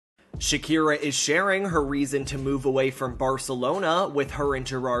Shakira is sharing her reason to move away from Barcelona with her and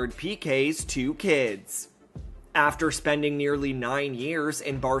Gerard Piqué's 2 kids. After spending nearly 9 years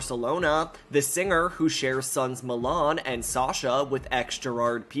in Barcelona, the singer, who shares sons Milan and Sasha with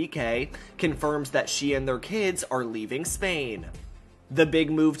ex-Gerard Piqué, confirms that she and their kids are leaving Spain. The big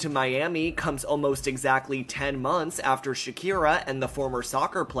move to Miami comes almost exactly 10 months after Shakira and the former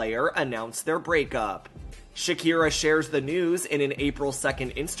soccer player announced their breakup. Shakira shares the news in an April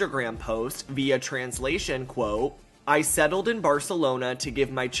 2nd Instagram post via translation, quote, "I settled in Barcelona to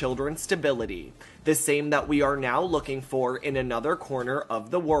give my children stability, the same that we are now looking for in another corner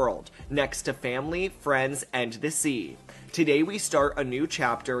of the world, next to family, friends, and the sea. Today we start a new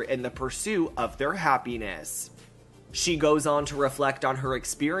chapter in the pursuit of their happiness." She goes on to reflect on her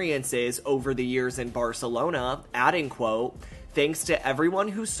experiences over the years in Barcelona, adding, quote, "Thanks to everyone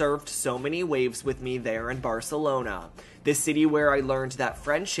who surfed so many waves with me there in Barcelona, the city where I learned that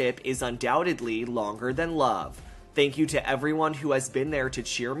friendship is undoubtedly longer than love. Thank you to everyone who has been there to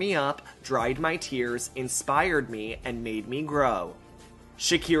cheer me up, dried my tears, inspired me, and made me grow."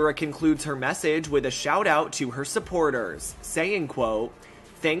 Shakira concludes her message with a shout out to her supporters, saying, quote,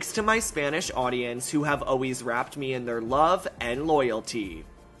 "Thanks to my Spanish audience who have always wrapped me in their love and loyalty."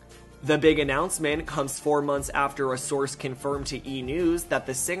 The big announcement comes 4 months after a source confirmed to E! News that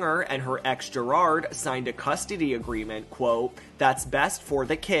the singer and her ex Gerard signed a custody agreement, quote, "that's best for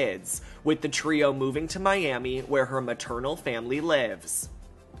the kids," with the trio moving to Miami where her maternal family lives.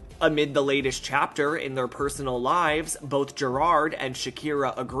 Amid the latest chapter in their personal lives, both Gerard and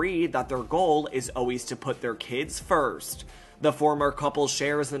Shakira agree that their goal is always to put their kids first. The former couple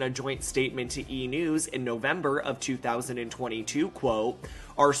shares in a joint statement to E! News in November of 2022, quote,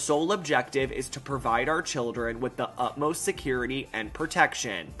 "Our sole objective is to provide our children with the utmost security and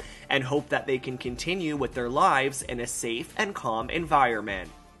protection, and hope that they can continue with their lives in a safe and calm environment.